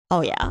Oh,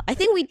 yeah. I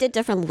think we did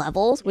different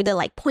levels. We did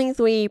like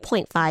 0.3,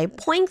 0.5,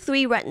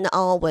 0.3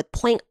 retinol with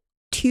 0.2%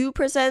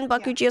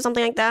 bakuchi or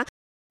something like that.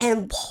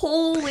 And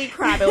holy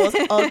crap, it was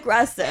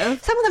aggressive.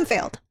 Some of them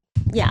failed.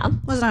 Yeah.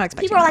 Was not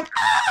expecting. People are like,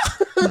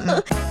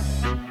 ah!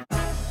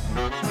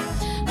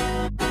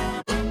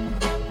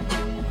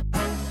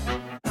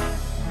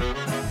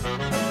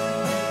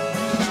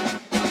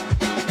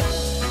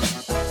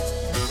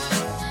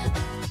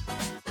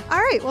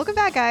 All right, welcome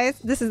back, guys.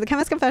 This is the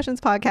Chemist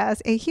Confessions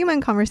podcast, a human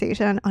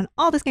conversation on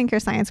all the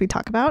skincare science we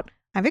talk about.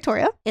 I'm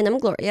Victoria. And I'm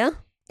Gloria.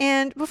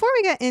 And before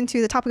we get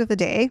into the topic of the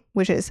day,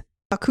 which is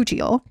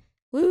Bakuchiol,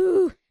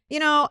 Woo! you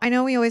know, I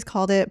know we always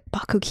called it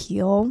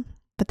Bakuchiol,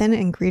 but then an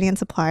ingredient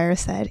supplier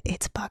said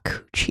it's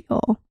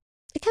Bakuchiol.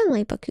 I kind of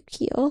like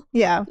Bakuchiol.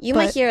 Yeah. You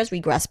might hear us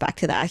regress back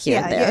to that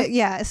here and there.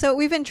 Yeah. So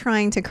we've been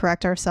trying to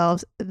correct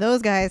ourselves.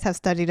 Those guys have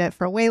studied it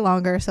for way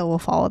longer, so we'll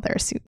follow their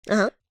suit.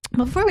 Uh-huh.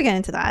 But before we get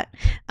into that,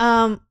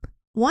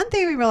 one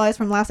thing we realized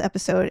from last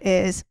episode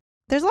is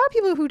there's a lot of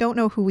people who don't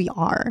know who we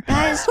are.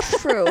 That is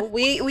true.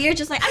 We are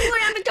just like, I'm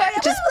going on Victoria.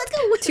 Just let's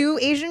go. Two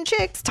Asian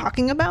chicks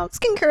talking about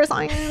skincare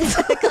science.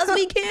 Because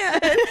we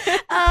can.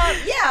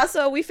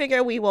 So we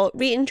figure we will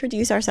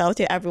reintroduce ourselves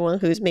to everyone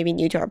who's maybe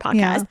new to our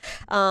podcast.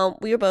 Yeah.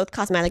 We are both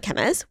cosmetic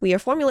chemists. We are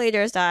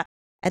formulators that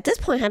at this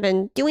point have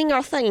been doing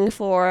our thing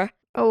for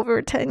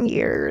over 10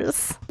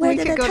 years. Where we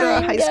did could the go to a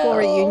time high school go?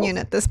 Reunion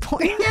at this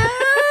point. No!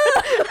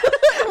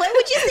 Why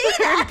would you say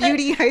that?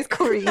 Beauty high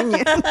school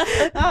reunion.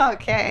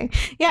 Okay.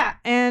 Yeah.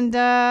 And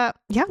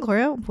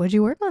Gloria, what'd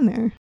you work on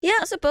there?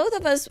 Yeah, so both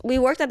of us, we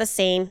worked at the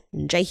same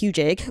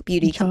Jai-Hujik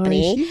beauty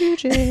company.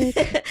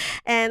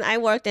 And I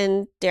worked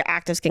in their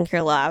active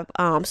skincare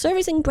lab,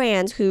 servicing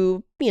brands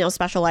who,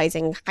 specialize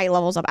in high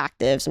levels of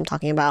actives. I'm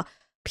talking about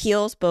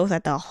peels, both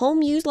at the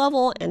home use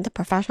level and the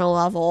professional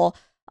level.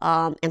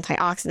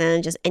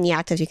 Antioxidant, just any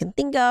actives you can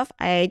think of.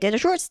 I did a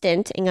short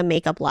stint in a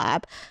makeup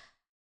lab.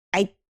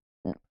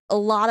 A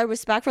lot of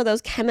respect for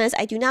those chemists.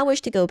 I do not wish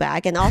to go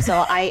back. And also,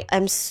 I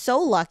am so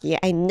lucky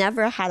I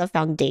never had a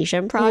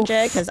foundation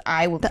project because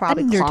I would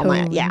probably claw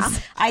my... Yeah.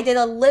 I did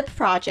a lip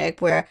project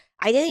where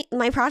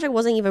my project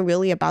wasn't even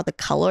really about the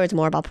color. It's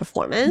more about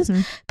performance.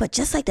 Mm-hmm. But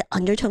just like the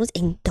undertones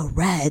in the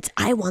reds,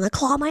 I want to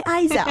claw my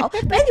eyes out.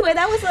 But anyway,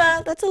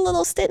 that's a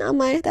little stint on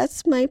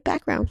that's my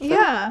background.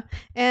 Yeah.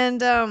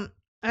 And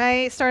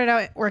I started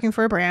out working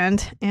for a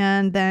brand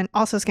and then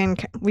also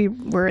we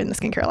were in the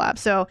skincare lab.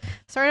 So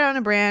started out in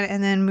a brand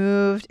and then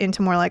moved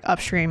into more like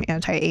upstream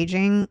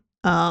anti-aging.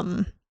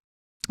 I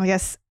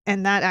guess,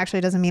 and that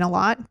actually doesn't mean a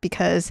lot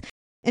because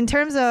in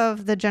terms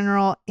of the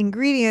general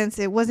ingredients,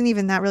 it wasn't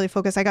even that really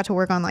focused. I got to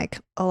work on like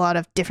a lot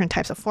of different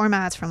types of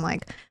formats from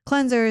like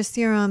cleansers,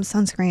 serums,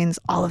 sunscreens,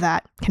 all of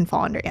that can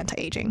fall under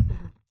anti-aging.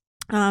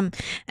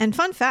 And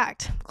fun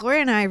fact,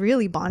 Gloria and I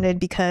really bonded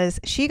because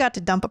she got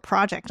to dump a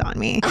project on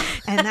me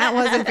and that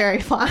wasn't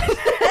very fun.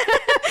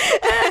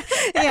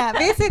 Yeah,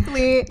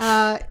 basically,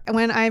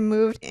 when I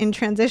moved and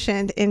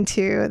transitioned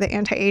into the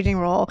anti-aging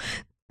role,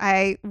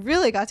 I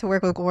really got to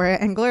work with Gloria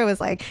and Gloria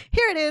was like,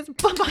 here it is.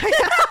 Bye-bye.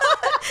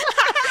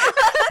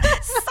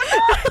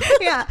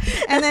 Yeah.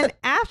 And then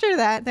after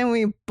that, then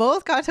we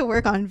both got to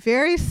work on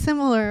very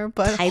similar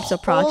but types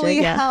of projects. Holy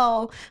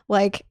hell,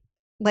 like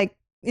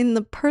in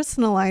the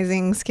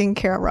personalizing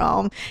skincare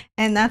realm,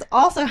 and that's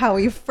also how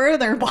we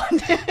further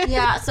bonded.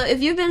 Yeah, so if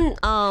you've been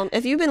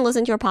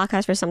listening to our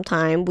podcast for some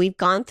time, we've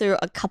gone through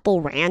a couple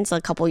rants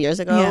a couple years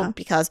ago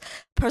because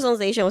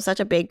personalization was such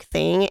a big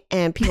thing,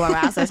 and people are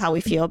asking us how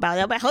we feel about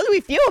it. But how do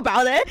we feel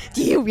about it?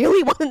 Do you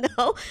really want to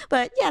know?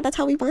 But yeah, that's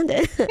how we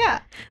bonded.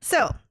 Yeah.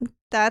 So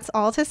that's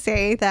all to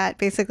say that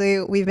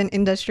basically we've been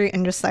industry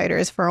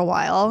insiders for a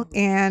while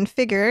and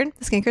figured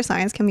the skincare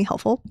science can be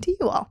helpful to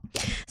you all.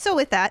 So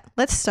with that,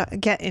 let's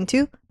get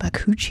into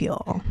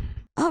Bakuchiol.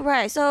 All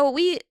right. So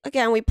we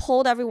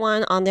polled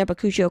everyone on their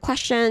Bakuchiol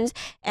questions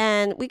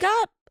and we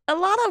got a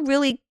lot of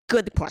really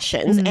good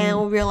questions. Mm-hmm.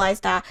 And we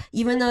realized that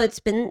even though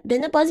it's been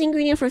a buzz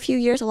ingredient for a few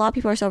years, a lot of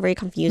people are still very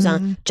confused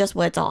on just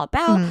what it's all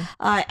about.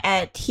 Mm-hmm.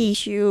 At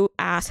Tishu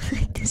asked...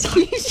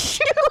 Tishu?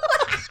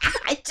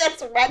 I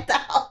just read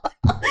that.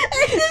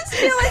 I just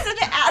feel like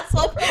such an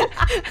asshole.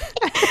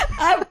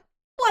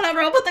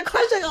 Whatever, I'll put the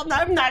question up.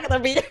 I'm not going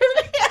to read it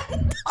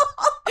again.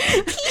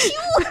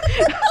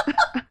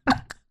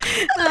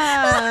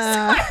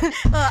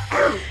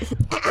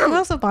 We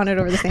also bonded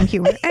over the same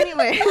humor.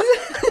 Anyways.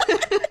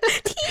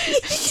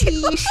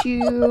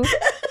 Tissue.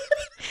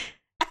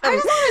 I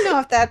just want to know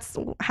if that's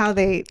how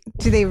they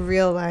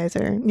realize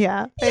or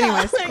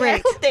anyways,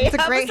 great. It's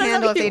a great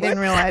handle if they didn't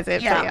realize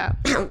it. Yeah.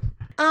 So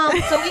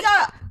we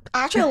got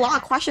actually a lot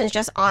of questions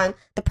just on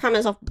the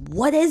premise of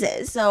what is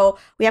it. So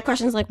we have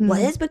questions like, what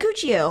is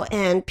Bakuchiol?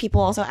 And people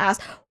also ask,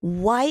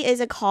 why is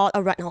it called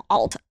a retinol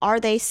alt?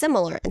 Are they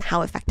similar and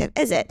how effective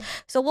is it?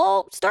 So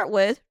we'll start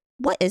with,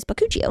 what is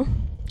Bakuchiol?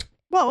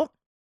 Well,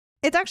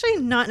 it's actually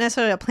not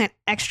necessarily a plant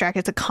extract.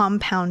 It's a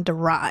compound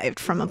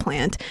derived from a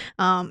plant.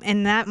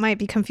 And that might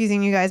be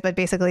confusing you guys, but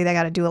basically they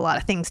got to do a lot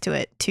of things to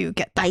it to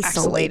get that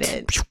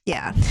isolated.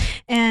 Yeah.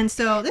 And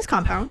so this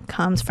compound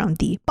comes from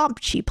the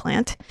babchi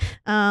plant.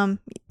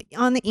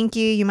 on the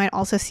inky, you might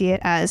also see it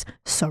as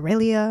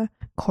Sorelia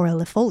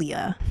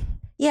coralifolia.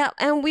 Yeah,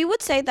 and we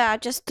would say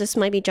that this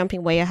might be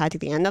jumping way ahead to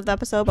the end of the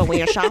episode, but when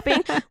you're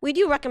shopping, we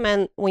do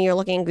recommend when you're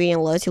looking at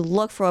ingredient list to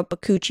look for a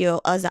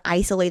Bakuchiol as an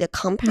isolated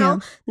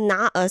compound,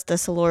 not as the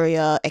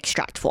Soleria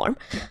extract form.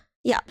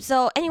 Yeah,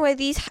 so anyway,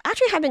 these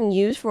actually have been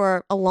used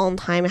for a long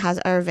time. It has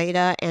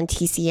Ayurveda and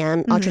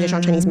TCM,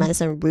 traditional Chinese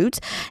medicine roots,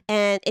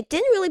 and it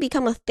didn't really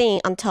become a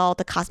thing until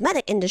the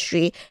cosmetic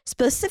industry,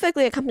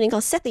 specifically a company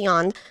called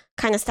Scythion,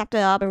 kind of stepped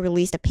it up and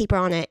released a paper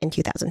on it in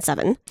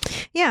 2007.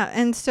 Yeah,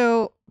 and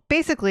so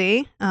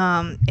basically,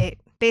 it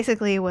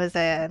basically was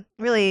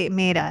really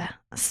made a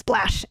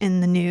splash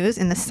in the news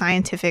in the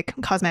scientific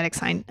cosmetic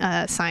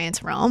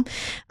science realm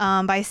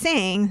by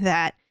saying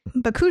that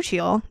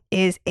Bakuchiol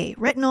is a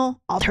retinol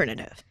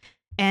alternative.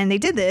 And they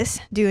did this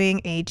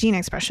doing a gene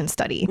expression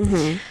study.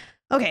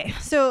 Okay,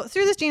 so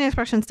through this gene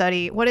expression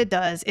study, what it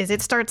does is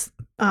it starts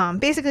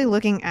basically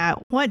looking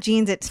at what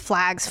genes it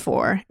flags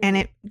for, and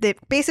it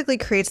basically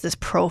creates this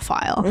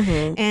profile.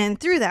 And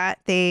through that,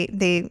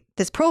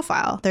 this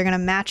profile, they're going to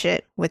match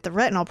it with the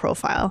retinol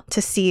profile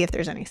to see if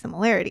there's any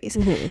similarities.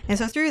 And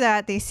so through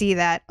that, they see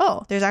that,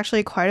 there's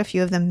actually quite a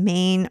few of the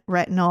main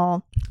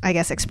retinol, I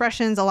guess,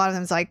 expressions. A lot of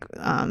them is like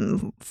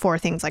for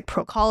things like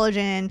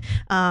procollagen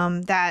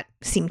that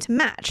seem to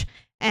match.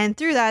 And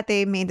through that,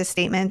 they made the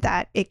statement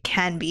that it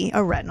can be a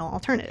retinol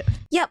alternative.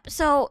 Yep.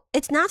 So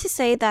it's not to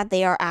say that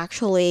they are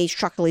actually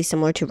structurally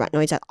similar to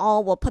retinoids at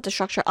all. We'll put the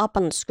structure up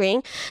on the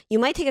screen. You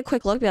might take a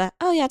quick look and be like,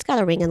 oh, yeah, it's got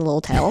a ring and a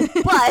little tail.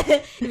 But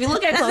if you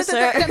look at it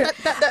closer,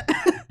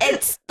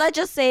 let's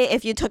just say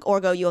if you took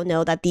Orgo, you'll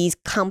know that these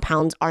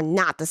compounds are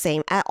not the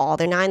same at all.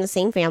 They're not in the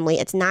same family.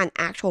 It's not an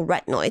actual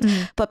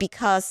retinoid. But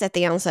because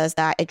Scythion says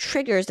that it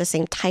triggers the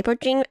same type of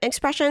gene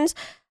expressions,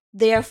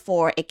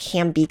 therefore, it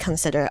can be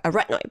considered a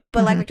retinoid.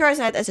 But like Victoria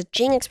said, it's a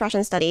gene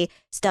expression study.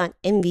 It's done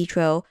in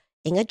vitro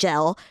in a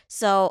gel.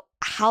 So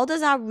how does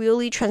that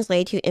really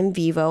translate to in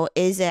vivo?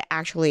 Is it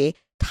actually,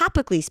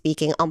 topically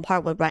speaking, on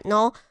par with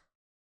retinol?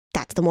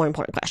 That's the more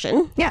important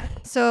question. Yeah.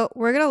 So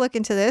we're going to look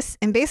into this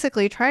and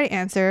basically try to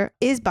answer,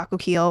 is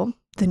Bakuchiol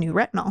the new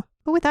retinol?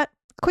 But with that,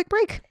 a quick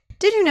break.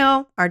 Did you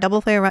know our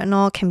double player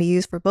retinol can be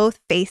used for both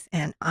face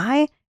and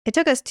eye? It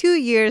took us 2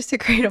 years to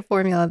create a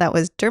formula that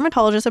was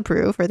dermatologist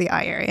approved for the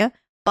eye area,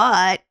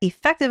 but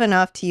effective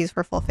enough to use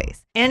for full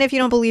face. And if you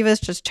don't believe us,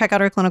 just check out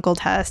our clinical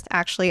test.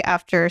 Actually,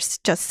 after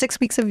just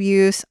 6 weeks of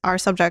use, our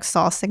subjects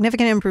saw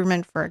significant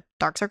improvement for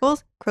dark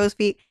circles, crow's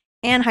feet,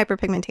 and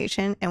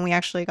hyperpigmentation. And we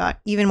actually got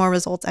even more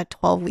results at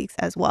 12 weeks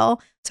as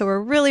well. So we're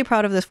really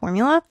proud of this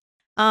formula.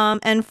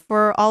 And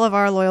for all of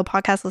our loyal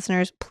podcast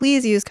listeners,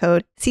 please use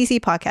code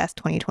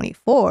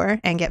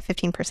CCPodcast2024 and get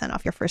 15%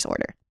 off your first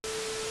order.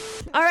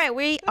 All right,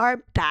 we are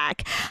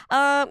back.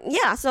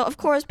 So of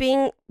course,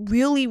 being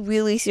really,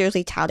 really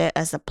seriously touted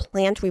as a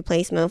plant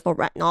replacement for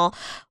retinol,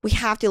 we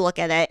have to look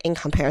at it in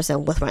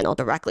comparison with retinol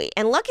directly.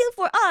 And lucky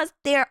for us,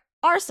 there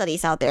are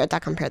studies out there that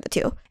compare the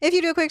two. If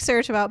you do a quick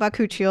search about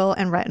Bakuchiol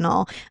and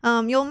retinol,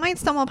 you might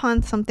stumble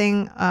upon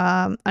something,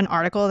 an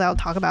article that will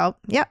talk about,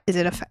 is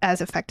it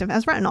as effective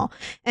as retinol?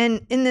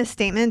 And in this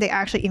statement, they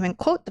actually even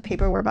quote the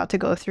paper we're about to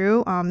go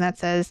through that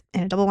says,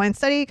 in a double-blind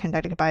study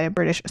conducted by a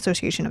British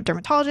Association of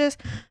Dermatologists,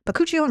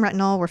 Bakuchiol and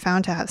retinol were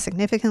found to have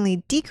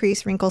significantly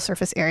decreased wrinkle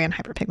surface area and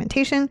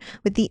hyperpigmentation,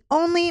 with the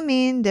only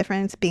main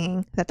difference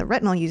being that the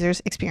retinol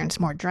users experienced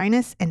more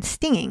dryness and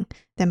stinging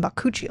than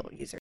Bakuchiol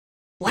users.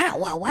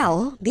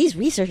 Wow. These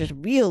researchers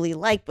really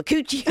like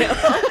Bakuchiol.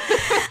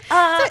 It's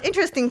an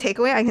interesting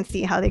takeaway. I can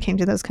see how they came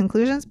to those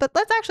conclusions, but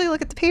let's actually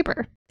look at the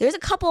paper. There's a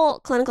couple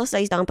clinical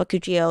studies done on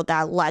Bakuchiol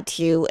that led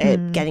to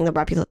it getting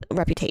the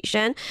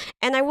reputation.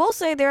 And I will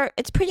say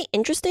it's pretty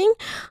interesting.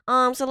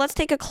 So let's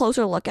take a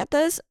closer look at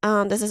this.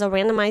 This is a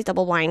randomized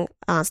double-blind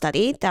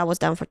study that was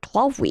done for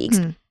 12 weeks.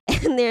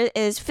 And there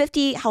is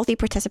 50 healthy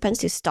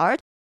participants to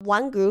start.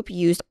 One group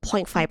used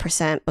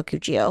 0.5%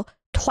 Bakuchiol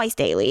twice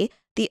daily.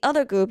 The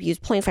other group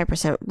used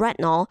 0.5%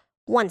 retinol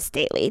once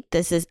daily.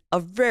 This is a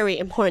very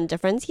important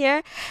difference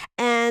here.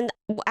 And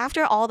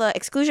after all the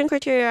exclusion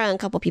criteria and a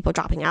couple people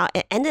dropping out,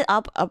 it ended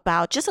up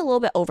about just a little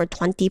bit over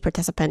 20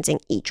 participants in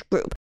each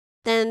group.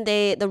 Then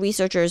the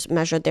researchers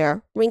measured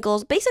their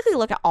wrinkles, basically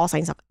look at all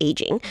signs of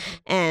aging,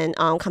 and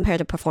compare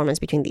the performance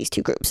between these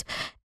two groups.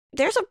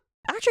 There's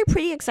actually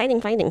pretty exciting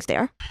findings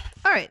there.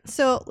 All right,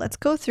 so let's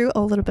go through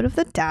a little bit of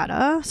the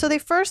data. So they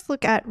first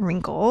look at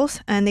wrinkles,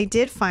 and they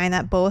did find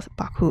that both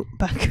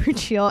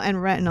Bakuchiol and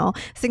retinol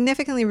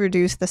significantly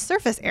reduced the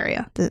surface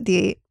area,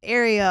 the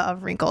area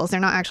of wrinkles. They're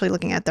not actually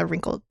looking at the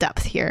wrinkle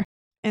depth here.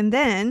 And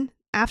then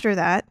after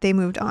that, they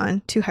moved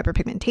on to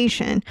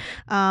hyperpigmentation,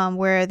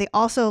 where they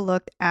also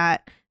looked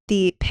at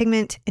the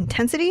pigment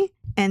intensity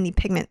and the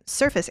pigment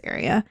surface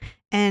area.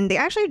 And they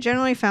actually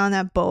generally found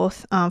that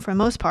both, for the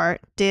most part,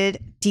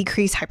 did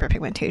decrease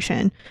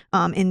hyperpigmentation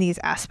in these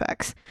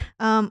aspects.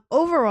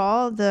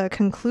 Overall, the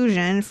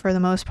conclusion, for the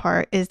most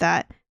part, is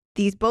that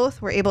these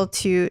both were able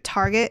to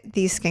target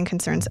these skin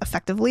concerns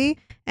effectively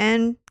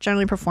and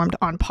generally performed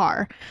on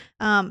par.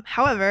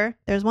 However,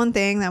 there's one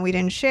thing that we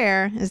didn't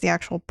share is the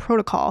actual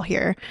protocol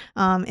here,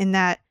 in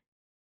that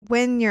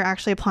when you're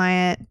actually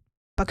applying it,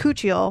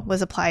 Bakuchiol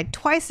was applied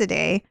twice a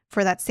day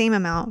for that same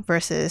amount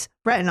versus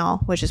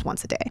retinol, which is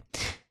once a day.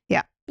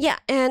 Yeah,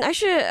 and I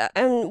should,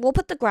 and we'll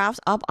put the graphs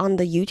up on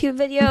the YouTube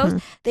videos. Mm-hmm.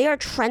 They are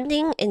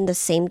trending in the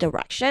same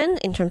direction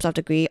in terms of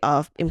degree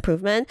of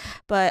improvement.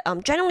 But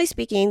generally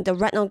speaking, the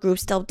retinol group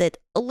still did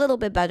a little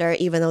bit better,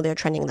 even though they're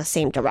trending in the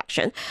same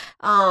direction.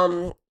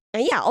 And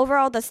yeah,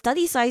 overall, the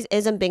study size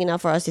isn't big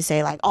enough for us to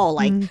say like, oh,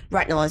 like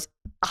retinol is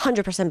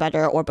 100%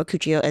 better or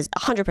Bakuchiol is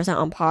 100%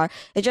 on par.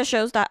 It just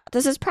shows that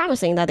this is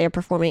promising that they're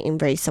performing in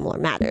very similar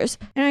matters.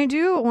 And I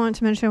do want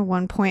to mention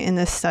one point in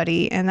this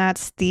study, and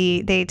that's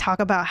they talk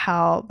about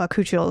how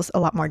Bakuchiol is a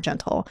lot more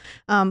gentle.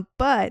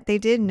 But they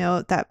did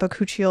note that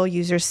Bakuchiol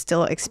users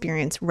still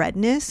experience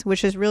redness,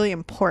 which is really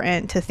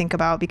important to think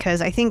about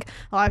because I think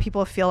a lot of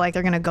people feel like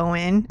they're going to go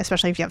in,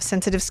 especially if you have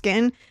sensitive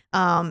skin,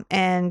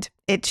 and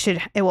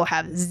it will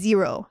have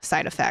zero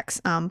side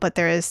effects. But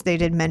they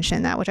did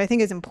mention that, which I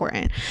think is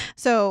important.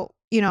 So,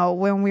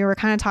 when we were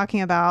kind of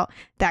talking about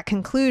that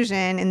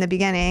conclusion in the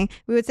beginning,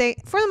 we would say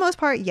for the most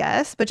part,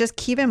 yes, but just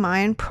keep in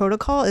mind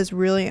protocol is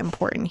really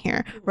important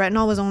here.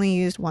 Retinol was only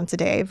used once a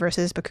day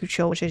versus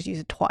Bakuchiol, which is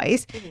used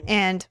twice.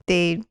 And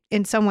they,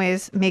 in some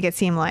ways, make it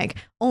seem like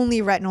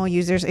only retinol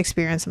users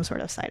experience some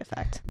sort of side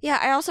effect. Yeah,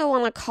 I also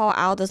want to call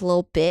out this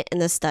little bit in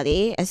the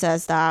study. It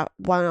says that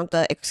one of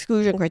the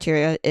exclusion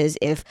criteria is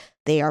if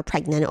they are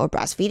pregnant or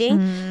breastfeeding.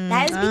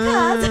 That is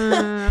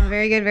because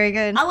very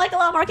good. Unlike a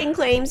lot of marketing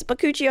claims,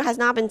 Bakuchiol has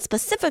not been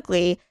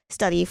specifically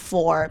studied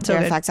for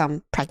their effects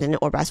on pregnant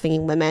or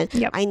breastfeeding women.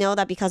 Yep. I know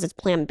that because it's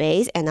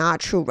plant-based and not a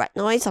true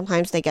retinoid,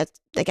 sometimes they get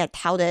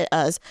touted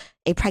as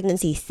a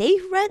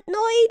pregnancy-safe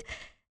retinoid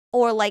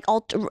or like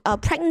a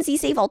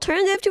pregnancy-safe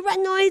alternative to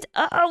retinoids.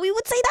 We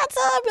would say that's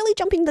really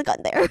jumping the gun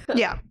there.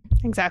 Yeah,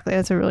 exactly.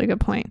 That's a really good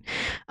point.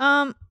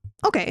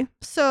 Okay,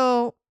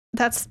 so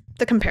that's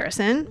the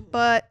comparison,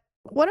 but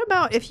what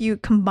about if you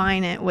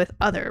combine it with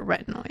other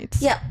retinoids?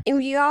 Yeah,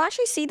 you'll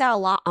actually see that a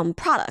lot on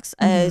products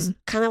as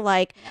kind of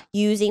like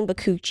using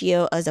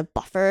Bakuchiol as a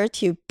buffer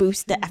to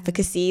boost the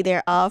efficacy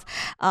thereof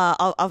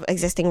of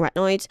existing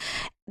retinoids.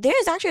 There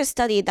is actually a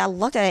study that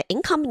looked at it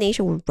in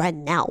combination with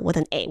Retinol with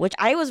an A, which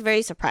I was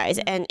very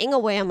surprised. And in a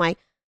way, I'm like,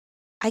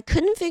 I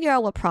couldn't figure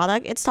out what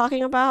product it's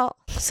talking about.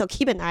 So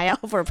keep an eye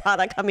out for a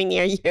product coming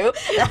near you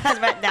that has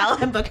Retinol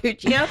and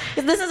Bakuchiol,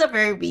 because this is a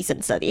very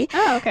recent study.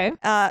 Oh, okay.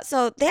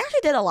 So they actually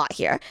did a lot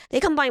here. They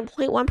combined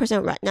 0.1%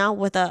 Retinol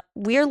with a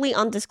weirdly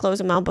undisclosed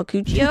amount of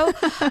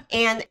Bakuchiol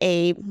and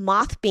a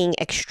moth bean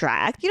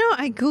extract.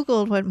 I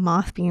Googled what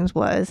moth beans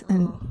was,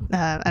 and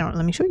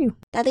let me show you.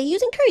 That they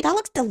use in curry. That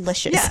looks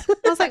delicious. Yeah.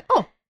 I was like,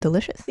 oh,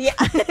 delicious. Yeah.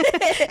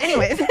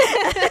 Anyways.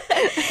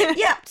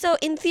 Yeah. So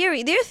in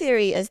theory, their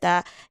theory is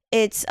that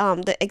it's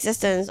the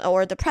existence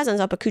or the presence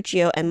of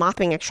Bakuchiol and moth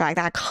bean extract,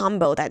 that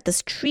combo, that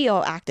this trio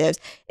of actives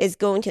is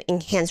going to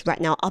enhance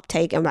retinol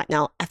uptake and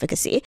retinol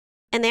efficacy.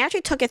 And they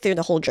actually took it through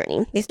the whole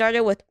journey. They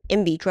started with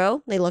in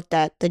vitro. They looked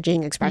at the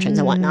gene expressions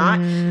and whatnot.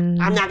 I'm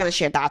not going to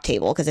share that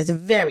table because it's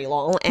very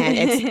long and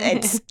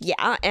it's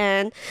yeah.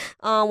 And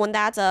when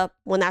that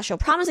showed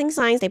promising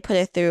signs, they put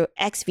it through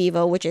ex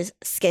vivo, which is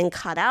skin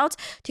cutouts,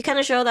 to kind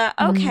of show that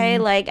okay,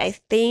 like I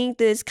think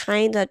this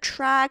kind of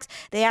tracks.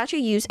 They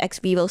actually use ex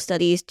vivo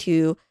studies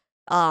to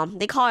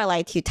they call it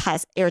like to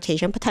test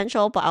irritation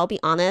potential, but I'll be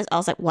honest, I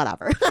was like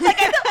whatever.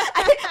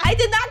 I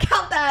did not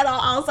count that at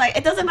all. I was like,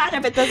 it doesn't matter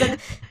if it doesn't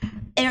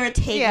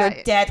irritate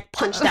your dead,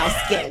 punched out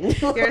skin.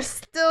 You're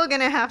still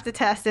gonna have to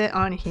test it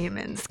on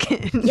human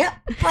skin. Yep,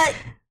 but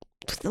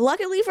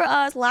luckily for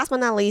us, last but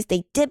not least,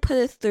 they did put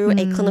it through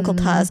a clinical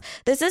test.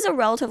 This is a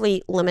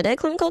relatively limited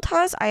clinical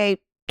test. I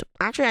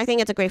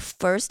think it's a great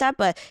first step,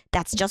 but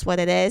that's just what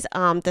it is.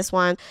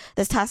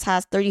 This test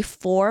has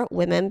 34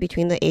 women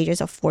between the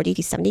ages of 40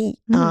 to 70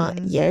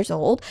 years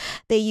old.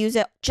 They use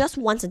it just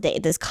once a day,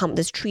 this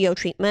trio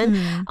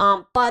treatment.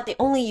 But they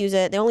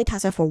only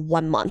test it for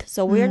 1 month.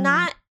 So we're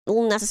not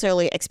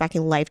necessarily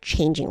expecting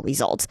life-changing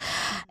results.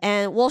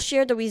 And we'll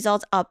share the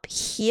results up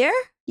here.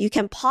 You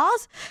can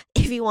pause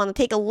if you want to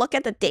take a look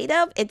at the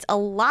data. It's a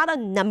lot of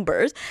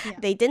numbers. Yeah.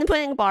 They didn't put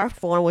it in bar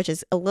form, which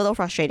is a little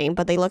frustrating,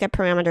 but they look at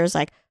parameters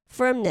like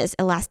firmness,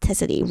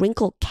 elasticity,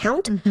 wrinkle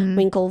count,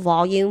 wrinkle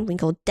volume,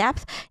 wrinkle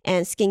depth,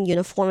 and skin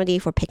uniformity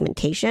for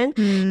pigmentation.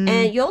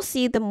 And you'll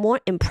see the more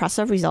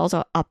impressive results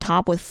are up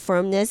top with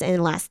firmness and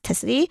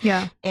elasticity.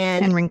 Yeah.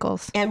 And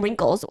wrinkles.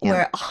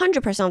 Where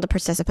 100% of the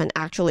participant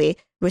actually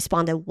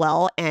responded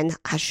well and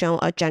has shown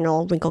a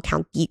general wrinkle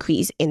count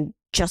decrease in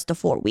just the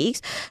 4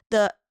 weeks.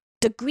 The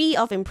degree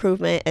of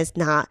improvement is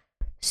not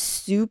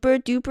super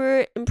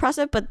duper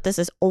impressive, but this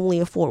is only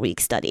a 4-week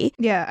study.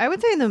 Yeah, I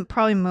would say the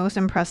probably most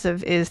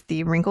impressive is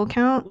the wrinkle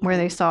count, where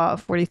they saw a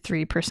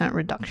 43%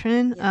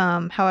 reduction.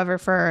 However,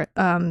 for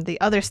the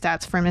other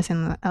stats, firmness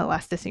and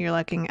elasticity, you're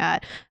looking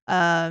at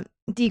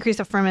decrease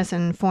of firmness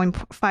in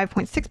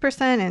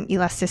 5.6% and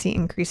elasticity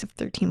increase of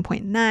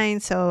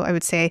 13.9. So I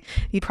would say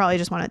you'd probably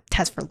just want to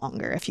test for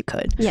longer if you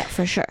could. Yeah,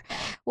 for sure.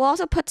 We'll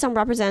also put some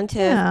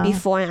representative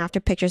before and after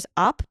pictures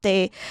up.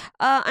 They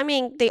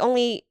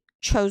only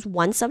chose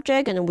one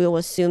subject, and we'll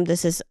assume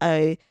this is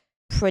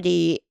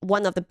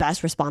one of the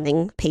best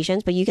responding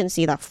patients, but you can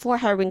see that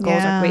forehead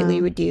wrinkles are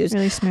greatly reduced.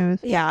 Really smooth.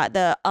 Yeah,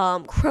 the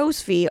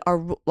crow's feet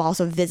are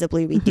also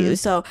visibly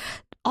reduced. So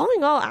all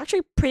in all,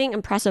 actually pretty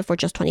impressive for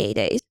just 28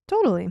 days.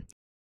 Totally.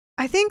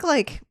 I think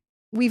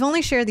we've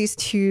only shared these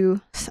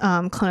 2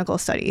 clinical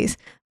studies,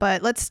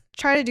 but let's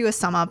try to do a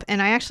sum up. And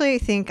I actually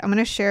think I'm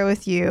going to share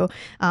with you,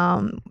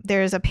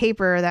 there's a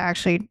paper that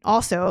actually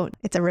also,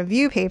 it's a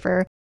review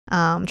paper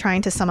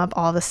trying to sum up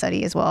all the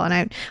study as well. And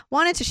I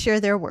wanted to share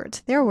their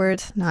words,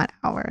 not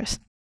ours.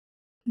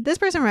 This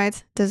person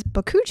writes, does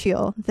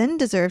Bakuchiol then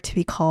deserve to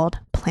be called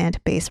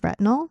plant-based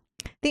retinol?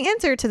 The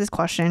answer to this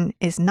question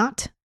is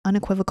not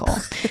unequivocal,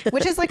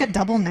 which is like a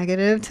double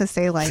negative to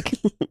say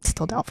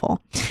still doubtful.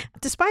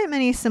 Despite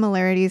many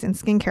similarities in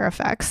skincare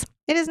effects,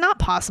 it is not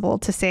possible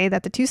to say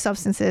that the 2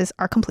 substances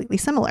are completely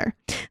similar.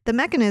 The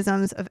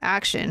mechanisms of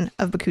action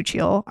of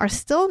Bakuchiol are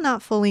still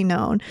not fully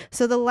known,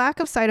 so the lack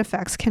of side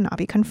effects cannot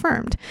be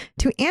confirmed.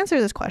 To answer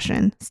this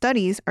question,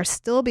 studies are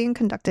still being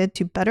conducted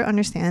to better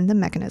understand the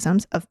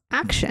mechanisms of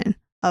action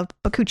of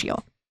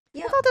Bakuchiol.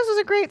 Yeah. I thought this was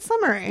a great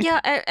summary.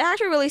 Yeah, it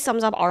actually really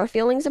sums up our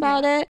feelings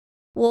about it.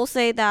 We'll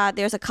say that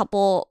there's a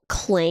couple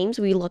claims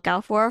we look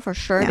out for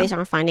sure based on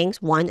our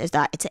findings. One is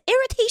that it's an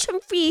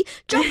irritation-free,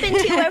 jump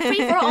into a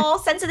free-for-all,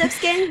 sensitive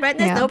skin,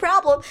 redness, no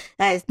problem.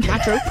 That is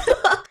not true.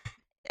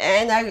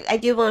 And I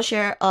do want to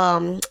share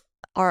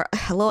our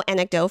little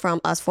anecdote from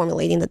us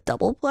formulating the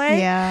double play.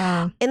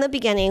 Yeah. In the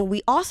beginning,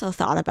 we also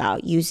thought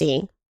about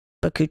using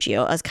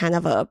Bakuchiol as kind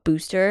of a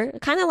booster,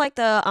 kind of like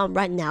the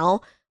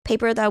Retinol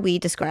paper that we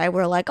described.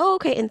 We're like, oh,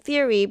 okay, in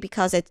theory,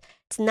 because it's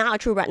not a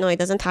true retinol, it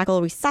doesn't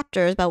tackle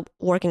receptors, but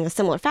work in a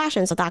similar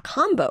fashion. So that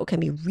combo can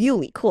be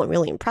really cool and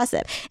really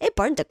impressive. It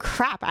burned the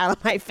crap out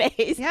of my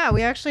face. Yeah,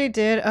 we actually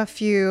did a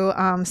few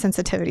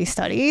sensitivity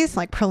studies,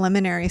 like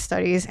preliminary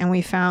studies, and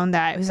we found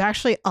that it was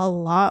actually a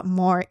lot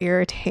more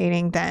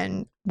irritating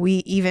than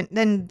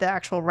the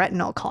actual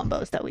retinol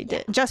combos that we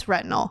did. Just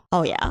retinol.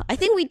 Oh yeah. I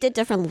think we did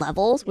different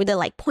levels. We did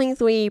like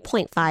 0.3,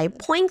 0.5,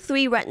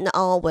 0.3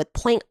 retinol with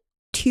 0.2%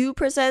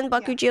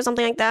 Bakuchi or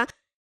something like that.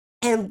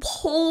 And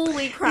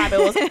holy crap, it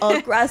was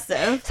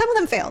aggressive. Some of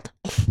them failed.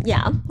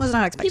 Yeah. Was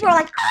not expecting. People are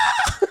like,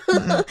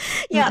 ah!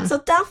 Yeah, so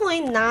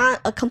definitely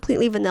not a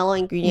completely vanilla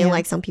ingredient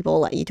like some people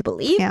let you to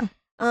believe. Yeah.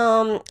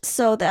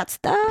 So that's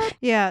that.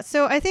 Yeah.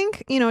 So I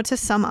think, to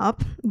sum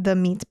up the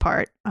meat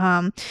part,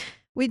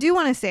 we do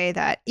want to say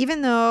that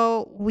even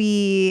though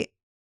we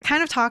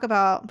kind of talk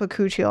about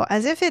Bakuchiol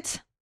as if it's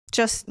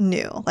just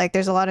new, like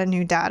there's a lot of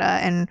new data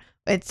and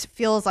it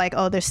feels like,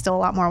 oh, there's still a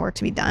lot more work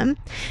to be done.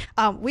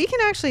 We can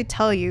actually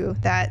tell you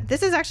that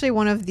this is actually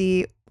one of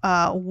the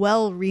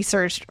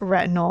well-researched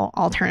retinol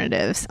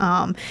alternatives.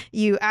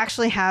 You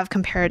actually have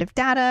comparative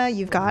data.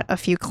 You've got a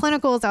few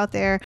clinicals out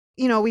there.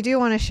 We do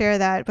want to share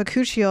that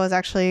Bakuchiol is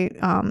actually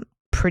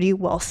pretty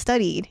well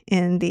studied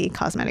in the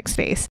cosmetic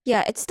space.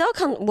 Yeah, it's still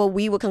what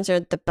we would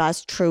consider the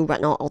best true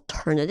retinol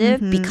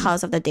alternative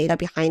because of the data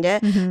behind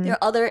it. There are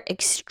other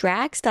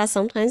extracts that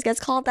sometimes gets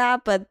called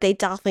that, but they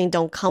definitely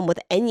don't come with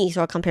any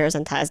sort of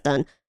comparison test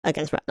done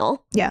against retinol.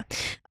 Yeah.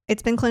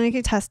 It's been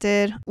clinically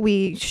tested.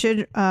 We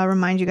should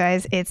remind you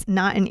guys, it's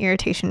not an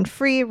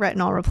irritation-free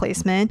retinol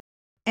replacement.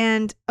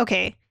 And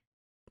okay,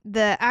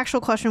 the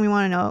actual question we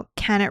want to know,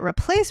 can it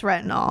replace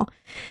retinol?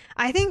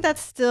 I think that's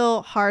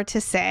still hard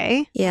to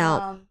say.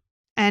 Yeah.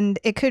 And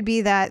it could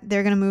be that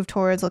they're going to move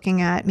towards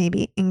looking at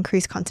maybe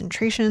increased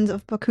concentrations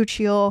of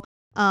Bakuchiol.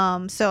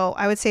 So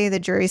I would say the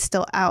jury's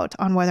still out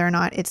on whether or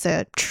not it's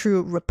a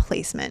true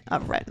replacement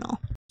of retinol.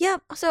 Yeah,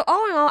 so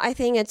all in all, I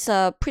think it's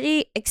a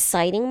pretty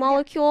exciting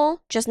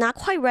molecule, just not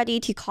quite ready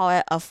to call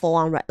it a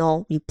full-on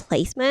retinol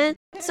replacement.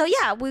 So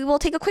yeah, we will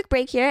take a quick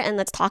break here and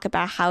let's talk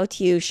about how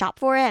to shop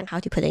for it and how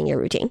to put it in your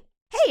routine.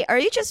 Hey, are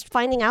you just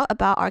finding out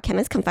about our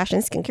Chemist Confession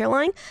skincare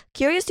line?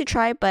 Curious to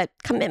try, but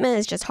commitment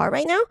is just hard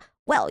right now?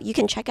 Well, you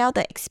can check out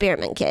the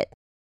Experiment Kit.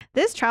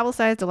 This travel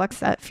size deluxe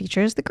set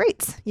features the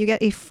greats. You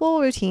get a full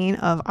routine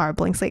of our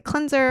Blank Slate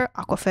Cleanser,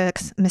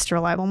 Aquafix, Mr.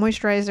 Reliable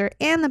Moisturizer,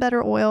 and the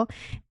Better Oil.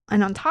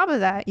 And on top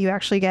of that, you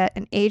actually get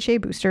an AHA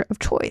booster of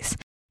choice.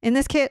 In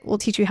this kit, we'll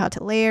teach you how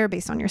to layer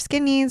based on your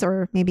skin needs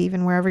or maybe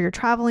even wherever you're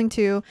traveling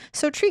to.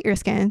 So treat your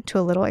skin to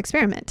a little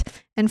experiment.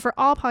 And for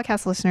all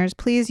podcast listeners,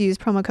 please use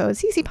promo code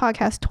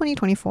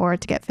CCPodcast2024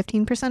 to get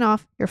 15%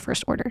 off your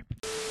first order.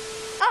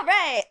 All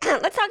right,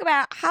 let's talk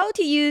about how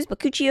to use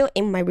Bakuchiol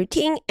in my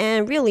routine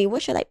and really,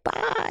 what should I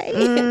buy?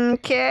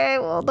 Okay,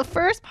 well, the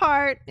first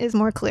part is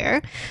more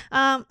clear.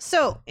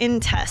 So in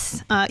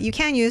tests, you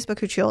can use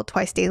Bakuchiol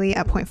twice daily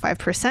at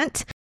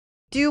 0.5%.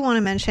 do want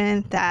to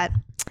mention that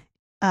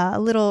a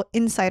little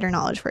insider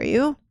knowledge for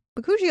you.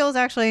 Bakuchiol is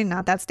actually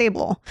not that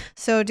stable.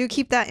 So do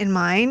keep that in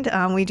mind.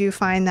 We do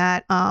find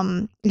that,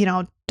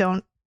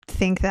 don't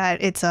think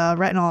that it's a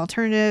retinol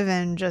alternative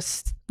and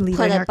just leave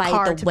it in your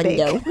car to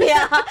window. bake.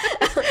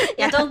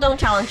 Yeah, don't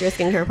challenge your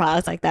skincare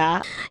products like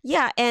that.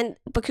 Yeah, and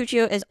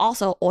Bakuchiol is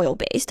also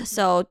oil-based.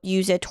 So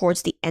use it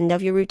towards the end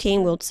of your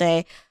routine. We'll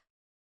say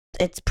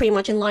it's pretty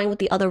much in line with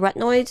the other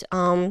retinoids.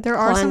 There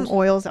are some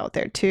oils out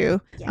there too.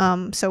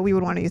 Yeah. So we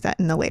would want to use that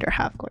in the later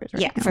half quarters.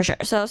 Yeah, for sure.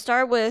 So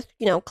start with,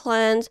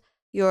 cleanse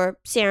your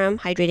serum,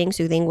 hydrating,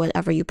 soothing,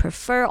 whatever you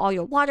prefer, all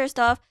your water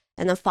stuff,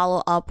 and then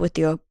follow up with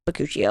your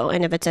Bakuchiol.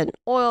 And if it's an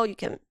oil, you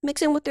can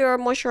mix in with your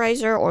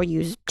moisturizer or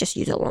just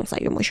use it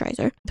alongside your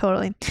moisturizer.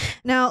 Totally.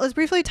 Now, let's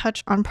briefly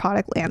touch on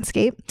product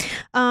landscape.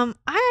 I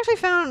actually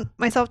found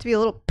myself to be a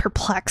little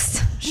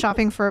perplexed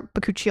shopping for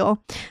Bakuchiol.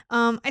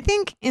 I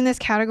think in this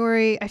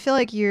category, I feel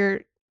like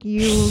you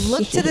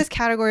look to this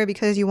category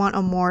because you want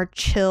a more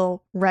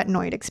chill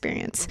retinoid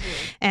experience.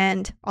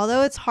 And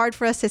although it's hard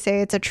for us to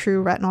say it's a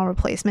true retinol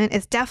replacement,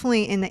 it's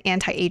definitely in the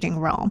anti-aging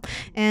realm.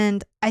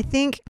 And I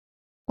think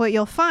what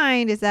you'll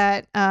find is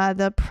that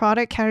the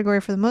product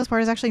category for the most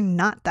part is actually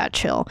not that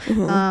chill.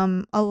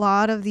 A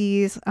lot of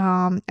these,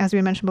 as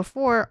we mentioned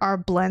before, are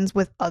blends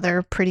with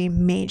other pretty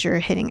major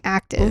hitting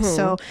actives.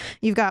 So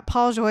you've got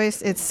Paul Joyce.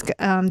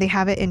 They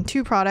have it in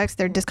 2 products.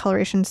 Their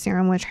discoloration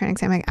serum with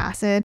tranexamic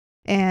acid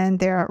and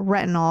their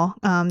retinol.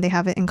 They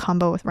have it in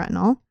combo with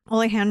retinol.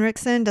 Ole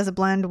Henriksen does a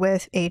blend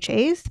with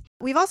AHAs.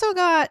 We've also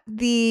got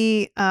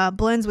the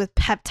blends with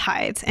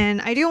peptides,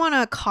 and I do want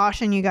to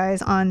caution you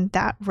guys on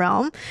that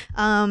realm.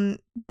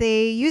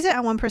 They use it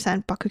at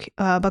 1%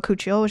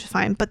 Bakuchiol, which is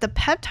fine, but the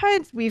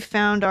peptides we've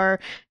found are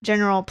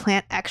general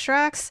plant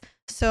extracts,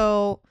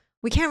 so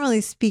we can't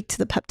really speak to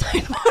the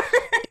peptide part.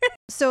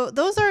 So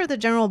those are the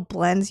general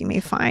blends you may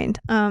find.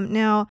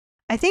 Now,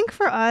 I think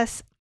for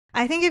us,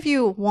 if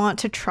you want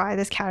to try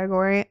this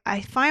category,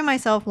 I find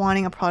myself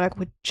wanting a product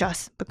with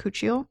just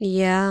Bakuchiol.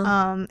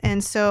 Yeah.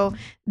 And so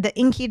the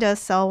Inky does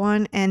sell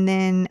one, and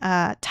then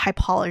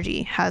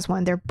Typology has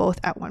one. They're both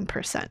at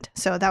 1%.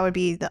 So that would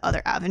be the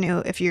other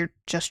avenue if you're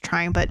just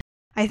trying. But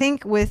I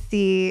think with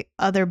the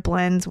other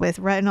blends with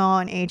retinol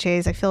and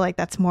AHAs, I feel like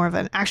that's more of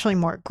an actually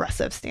more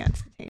aggressive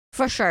stance to take.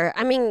 For sure.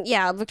 I mean,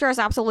 yeah, Victoria's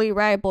absolutely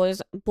right.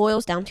 It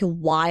boils down to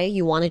why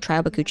you want to try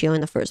Bakuchiol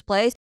in the first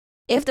place.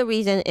 If the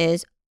reason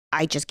is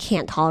I just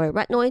can't tolerate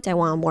retinoids, I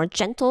want a more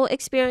gentle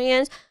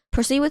experience,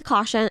 proceed with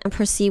caution and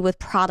proceed with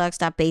products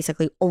that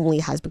basically only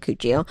has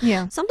Bakuchiol.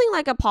 Yeah. Something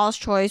like a Paul's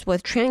Choice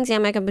with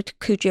tranexamic and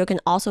Bakuchiol can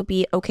also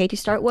be okay to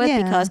start with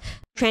because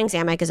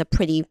tranexamic is a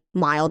pretty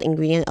mild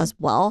ingredient as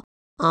well.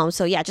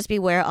 So yeah, just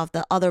beware of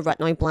the other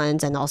retinoid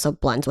blends and also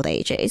blends with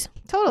AHAs.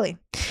 Totally.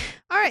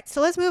 All right,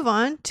 so let's move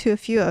on to a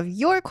few of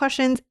your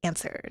questions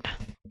answered.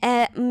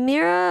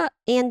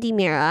 Andy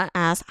Mira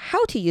asked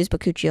how to use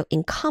Bakuchiol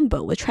in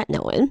combo with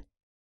tretinoin.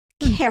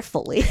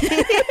 Carefully.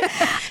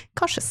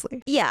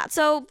 Cautiously. Yeah,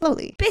 so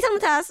slowly. Based on the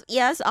test,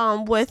 yes,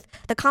 with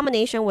the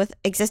combination with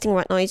existing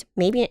retinoids,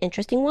 maybe an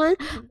interesting one,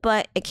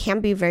 but it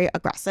can be very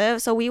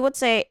aggressive. So we would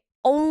say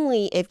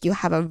only if you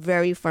have a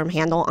very firm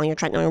handle on your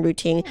tretinoin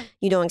routine,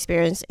 you don't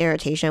experience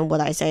irritation, would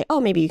I say,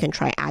 maybe you can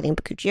try adding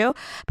Bakuchiol.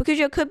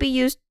 Bakuchiol could be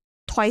used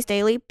twice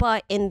daily,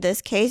 but in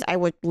this case, I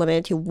would limit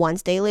it to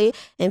once daily.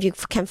 And if you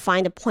can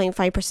find a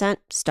 0.5%,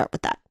 start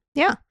with that.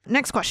 Yeah.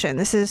 Next question.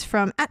 This is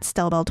from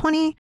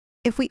 @StelBell20.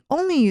 If we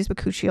only use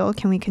Bakuchiol,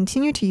 can we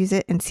continue to use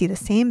it and see the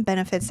same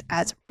benefits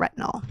as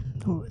retinol?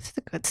 Ooh, this is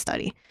a good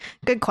study.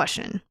 Good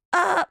question.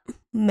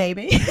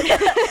 Maybe.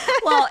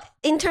 Well,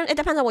 it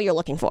depends on what you're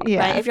looking for,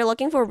 right? If you're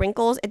looking for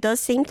wrinkles, it does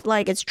seem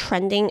like it's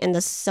trending in the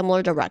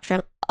similar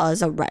direction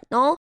as a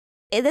retinol.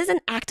 It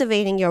isn't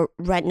activating your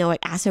retinoic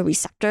acid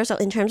receptor. So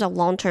in terms of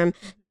long-term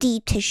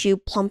deep tissue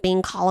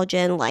plumping,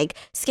 collagen, like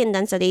skin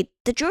density,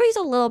 the jury's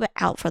a little bit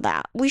out for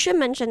that. We should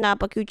mention that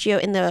Bakuchiol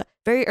in the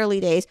very early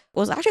days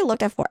was actually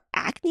looked at for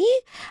acne.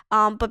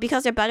 But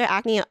because there are better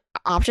acne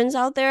options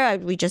out there,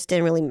 we just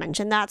didn't really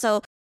mention that.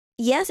 So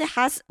yes, it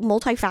has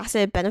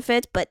multifaceted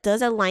benefits, but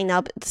does it line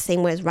up the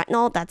same way as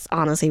retinol? That's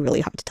honestly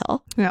really hard to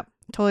tell. Yeah,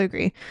 totally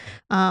agree.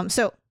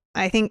 So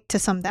I think to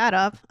sum that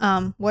up,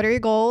 what are your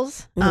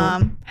goals?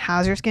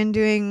 How's your skin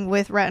doing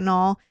with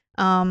retinol?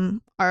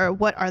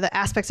 What are the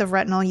aspects of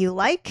retinol you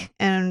like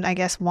and I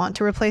guess want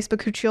to replace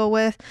Bakuchiol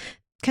with?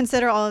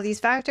 Consider all of these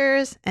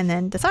factors and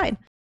then decide.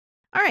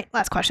 All right,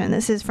 last question.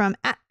 This is from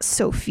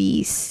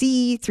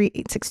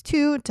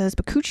 @SophieC3862. Does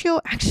Bakuchiol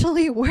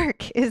actually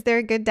work? Is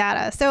there good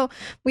data? So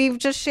we've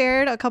just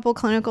shared a couple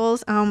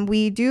clinicals.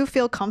 We do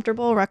feel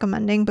comfortable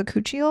recommending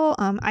Bakuchiol.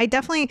 I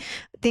definitely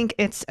think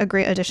it's a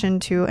great addition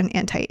to an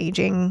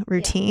anti-aging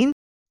routine.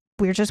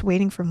 We're just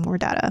waiting for more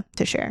data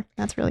to share.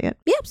 That's really it.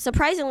 Yep,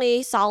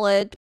 surprisingly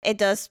solid. It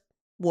does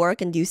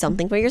work and do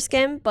something for your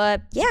skin,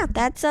 but yeah,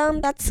 that's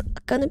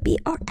gonna be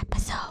our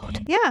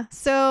episode. Yeah,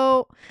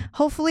 so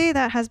hopefully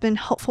that has been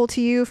helpful to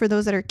you for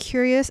those that are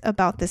curious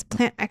about this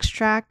plant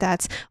extract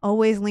that's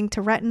always linked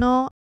to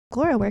retinol.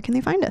 Gloria, where can they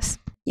find us?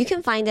 You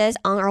can find us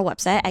on our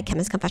website at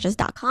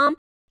chemistconfessions.com.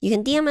 You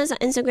can DM us on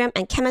Instagram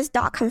and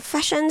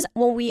chemist.confessions.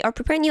 When we are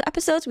preparing new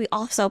episodes, we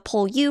also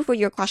poll you for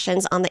your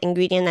questions on the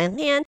ingredient at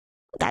hand.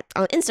 That's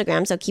on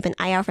Instagram, so keep an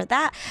eye out for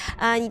that.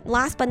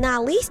 Last but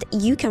not least,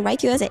 you can write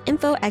to us at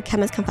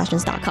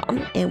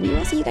info@chemistconfessions.com. And we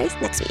will see you guys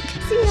next week.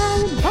 See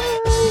ya! Bye!